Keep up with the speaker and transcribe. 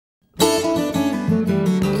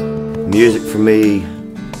Music for me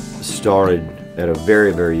started at a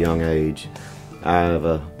very, very young age.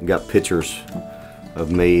 I've got pictures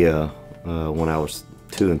of me when I was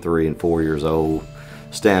 2 and 3 and 4 years old,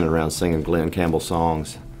 standing around singing Glenn Campbell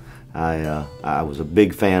songs. I was a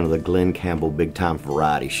big fan of the Glenn Campbell Big Time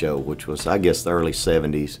Variety Show, which was, I guess, the early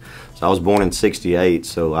 70s. So I was born in '68,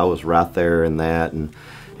 so I was right there in that.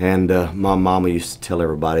 And my mama used to tell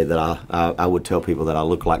everybody that I would tell people that I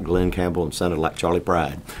looked like Glenn Campbell and sounded like Charlie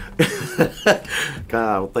Pride. I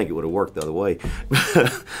don't think it would have worked the other way.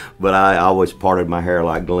 But I always parted my hair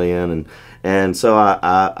like Glenn. And so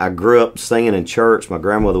I grew up singing in church. My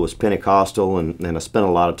grandmother was Pentecostal, and I spent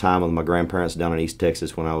a lot of time with my grandparents down in East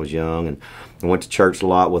Texas when I was young. And I went to church a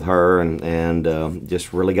lot with her, and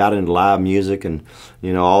just really got into live music. And,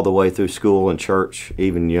 you know, all the way through school and church,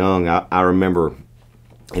 even young, I remember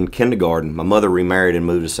in kindergarten, my mother remarried and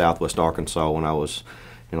moved to Southwest Arkansas when I was,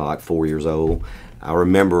 you know, like 4 years old. I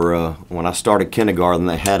remember when I started kindergarten,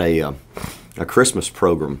 they had a Christmas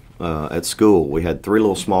program at school. We had 3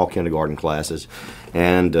 little small kindergarten classes,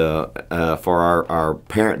 and for our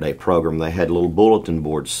Parent Day program, they had little bulletin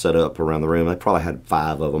boards set up around the room. They probably had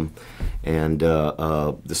 5 of them, and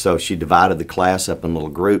so she divided the class up in little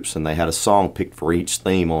groups, and they had a song picked for each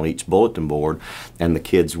theme on each bulletin board, and the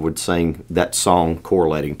kids would sing that song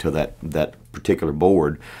correlating to that particular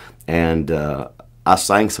board. And I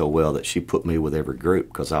sang so well that she put me with every group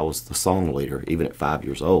because I was the song leader, even at 5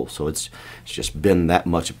 years old. So it's just been that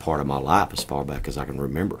much a part of my life as far back as I can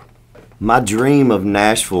remember. My dream of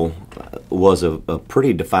Nashville was a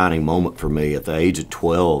pretty defining moment for me at the age of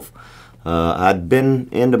 12. I'd been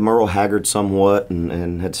into Merle Haggard somewhat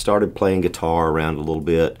and had started playing guitar around a little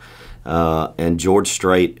bit. And George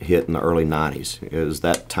Strait hit in the early 90s. It was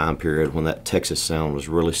that time period when that Texas sound was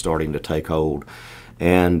really starting to take hold.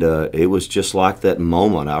 And it was just like that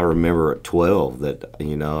moment. I remember at 12 that,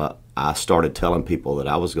 you know, I started telling people that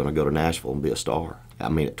I was going to go to Nashville and be a star. I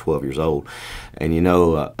mean, at 12 years old. And, you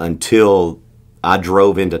know, until I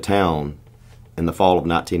drove into town in the fall of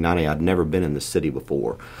 1990, I'd never been in the city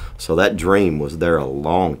before. So that dream was there a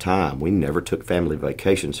long time. We never took family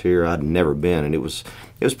vacations here. I'd never been. And it was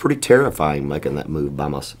pretty terrifying making that move by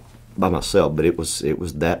myself. But it was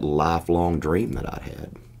that lifelong dream that I'd had.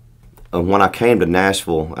 When I came to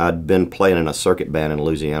Nashville, I'd been playing in a circuit band in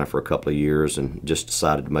Louisiana for a couple of years and just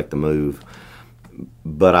decided to make the move.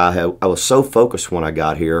 But I was so focused when I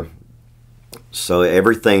got here, so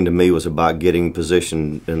everything to me was about getting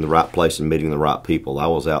positioned in the right place and meeting the right people. I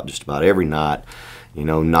was out just about every night, you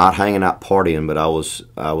know, not hanging out partying, but I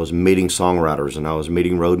was meeting songwriters and I was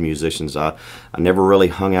meeting road musicians. I never really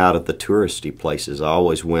hung out at the touristy places. I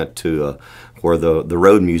always went to where the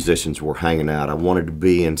road musicians were hanging out. I wanted to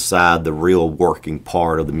be inside the real working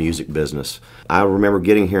part of the music business. I remember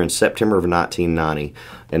getting here in September of 1990,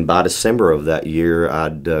 and by December of that year,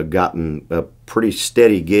 I'd gotten a pretty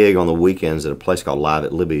steady gig on the weekends at a place called Live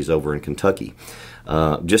at Libby's over in Kentucky.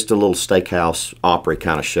 Just a little steakhouse Opry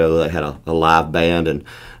kind of show. They had a live band, and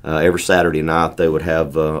every Saturday night they would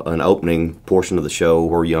have an opening portion of the show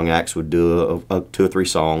where young acts would do 2 or 3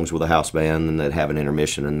 songs with a house band, and they'd have an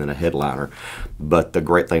intermission and then a headliner. But the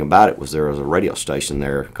great thing about it was there was a radio station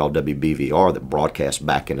there called WBVR that broadcast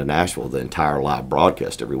back into Nashville the entire live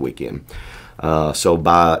broadcast every weekend. So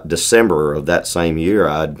by December of that same year,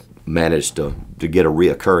 I'd managed to get a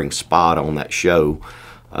reoccurring spot on that show.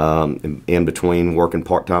 In between working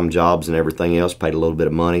part-time jobs and everything else, paid a little bit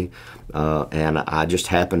of money, and I just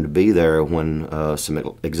happened to be there when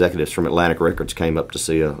some executives from Atlantic Records came up to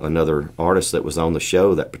see another artist that was on the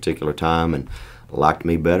show that particular time and liked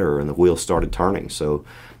me better, and the wheels started turning. So,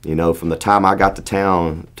 you know, from the time I got to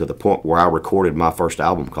town to the point where I recorded my first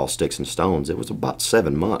album called Sticks and Stones, it was about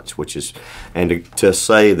 7 months, which is, and to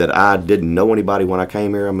say that I didn't know anybody when I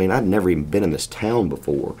came here, I mean, I'd never even been in this town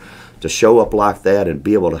before. To show up like that and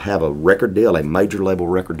be able to have a record deal, a major label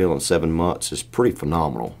record deal in 7 months is pretty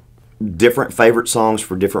phenomenal. Different favorite songs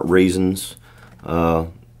for different reasons.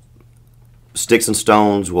 Sticks and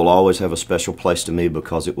Stones will always have a special place to me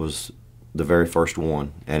because it was the very first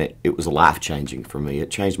one, and it was life-changing for me. It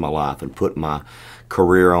changed my life and put my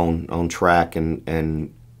career on track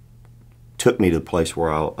and took me to the place where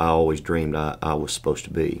I always dreamed I was supposed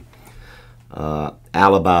to be.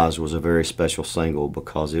 Alibis was a very special single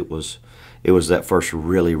because it was that first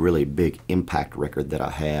really, really big impact record that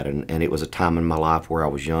I had, and it was a time in my life where I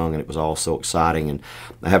was young and it was all so exciting, and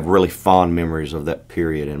I have really fond memories of that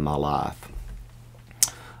period in my life.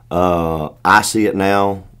 I See It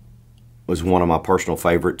Now was one of my personal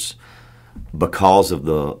favorites. because of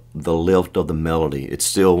the lift of the melody. It's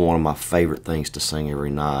still one of my favorite things to sing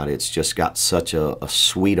every night. It's just got such a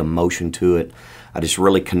sweet emotion to it. I just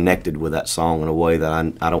really connected with that song in a way that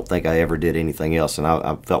I don't think I ever did anything else, and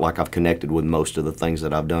I felt like I've connected with most of the things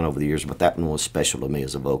that I've done over the years, but that one was special to me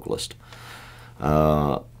as a vocalist.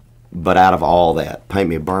 But out of all that, Paint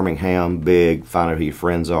Me a Birmingham, big, Find Out Who Your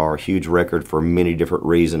Friends Are, huge record for many different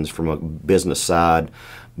reasons. From a business side,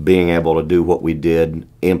 being able to do what we did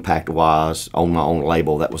impact-wise on my own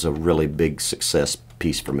label, that was a really big success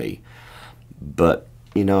piece for me. But,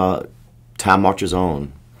 you know, time marches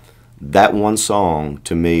on. That one song,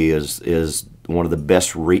 to me, is one of the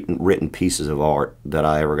best written pieces of art that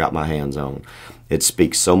I ever got my hands on. It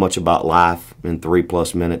speaks so much about life in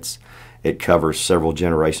 3+ minutes. It covers several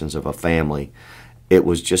generations of a family. It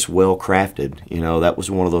was just well crafted. You know, that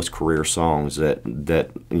was one of those career songs that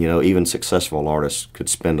you know, even successful artists could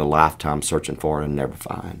spend a lifetime searching for and never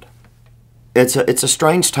find. It's a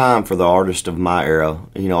strange time for the artist of my era.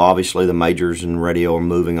 You know, obviously the majors and radio are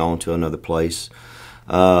moving on to another place.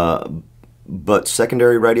 But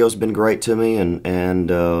secondary radio has been great to me,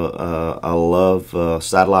 and I love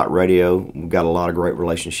satellite radio. We've got a lot of great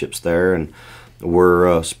relationships there, and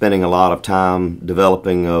we're spending a lot of time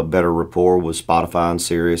developing a better rapport with Spotify and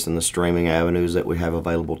Sirius and the streaming avenues that we have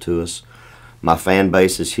available to us. My fan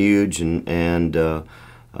base is huge, and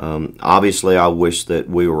obviously I wish that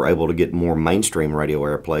we were able to get more mainstream radio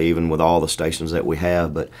airplay, even with all the stations that we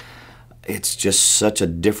have, but it's just such a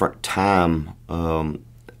different time.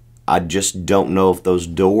 I just don't know if those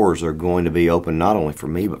doors are going to be open, not only for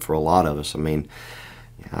me, but for a lot of us. I mean,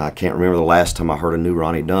 I can't remember the last time I heard a new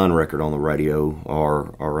Ronnie Dunn record on the radio,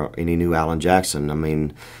 or any new Alan Jackson. I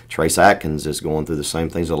mean, Trace Atkins is going through the same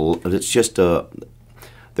things. It's just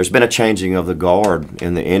there's been a changing of the guard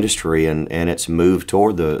in the industry, and it's moved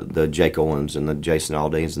toward the Jake Owens and the Jason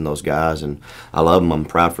Aldeans and those guys, and I love them. I'm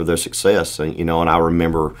proud for their success. And, you know, and I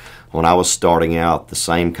remember when I was starting out, the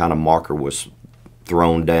same kind of marker was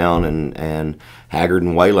thrown down, and Haggard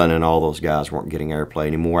and Waylon and all those guys weren't getting airplay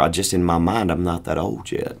anymore. In my mind, I'm not that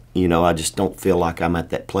old yet. You know, I just don't feel like I'm at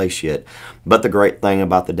that place yet. But the great thing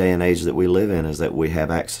about the day and age that we live in is that we have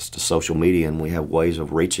access to social media, and we have ways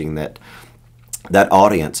of reaching that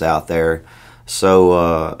audience out there.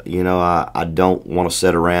 So, you know, I don't want to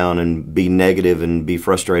sit around and be negative and be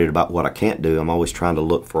frustrated about what I can't do. I'm always trying to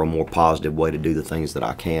look for a more positive way to do the things that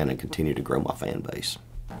I can and continue to grow my fan base.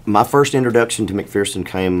 My first introduction to McPherson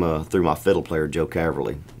came through my fiddle player, Joe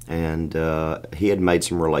Caverly, and he had made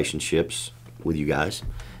some relationships with you guys,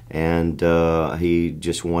 and he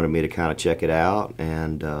just wanted me to kind of check it out,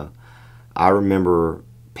 and I remember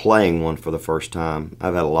playing one for the first time.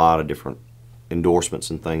 I've had a lot of different endorsements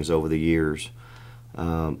and things over the years,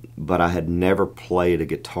 but I had never played a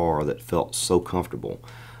guitar that felt so comfortable.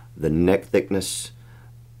 The neck thickness,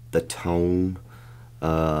 the tone,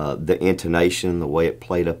 the intonation, the way it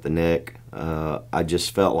played up the neck, I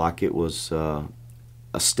just felt like it was a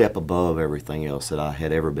step above everything else that I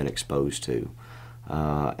had ever been exposed to.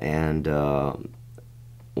 And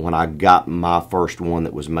when I got my first one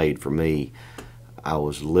that was made for me, I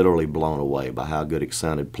was literally blown away by how good it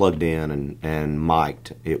sounded plugged in and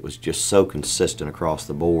mic'd. It was just so consistent across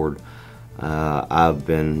the board. I've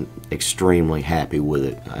been extremely happy with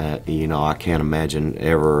it. You know, I can't imagine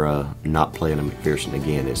ever not playing a McPherson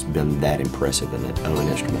again. It's been that impressive of an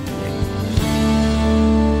instrument to me.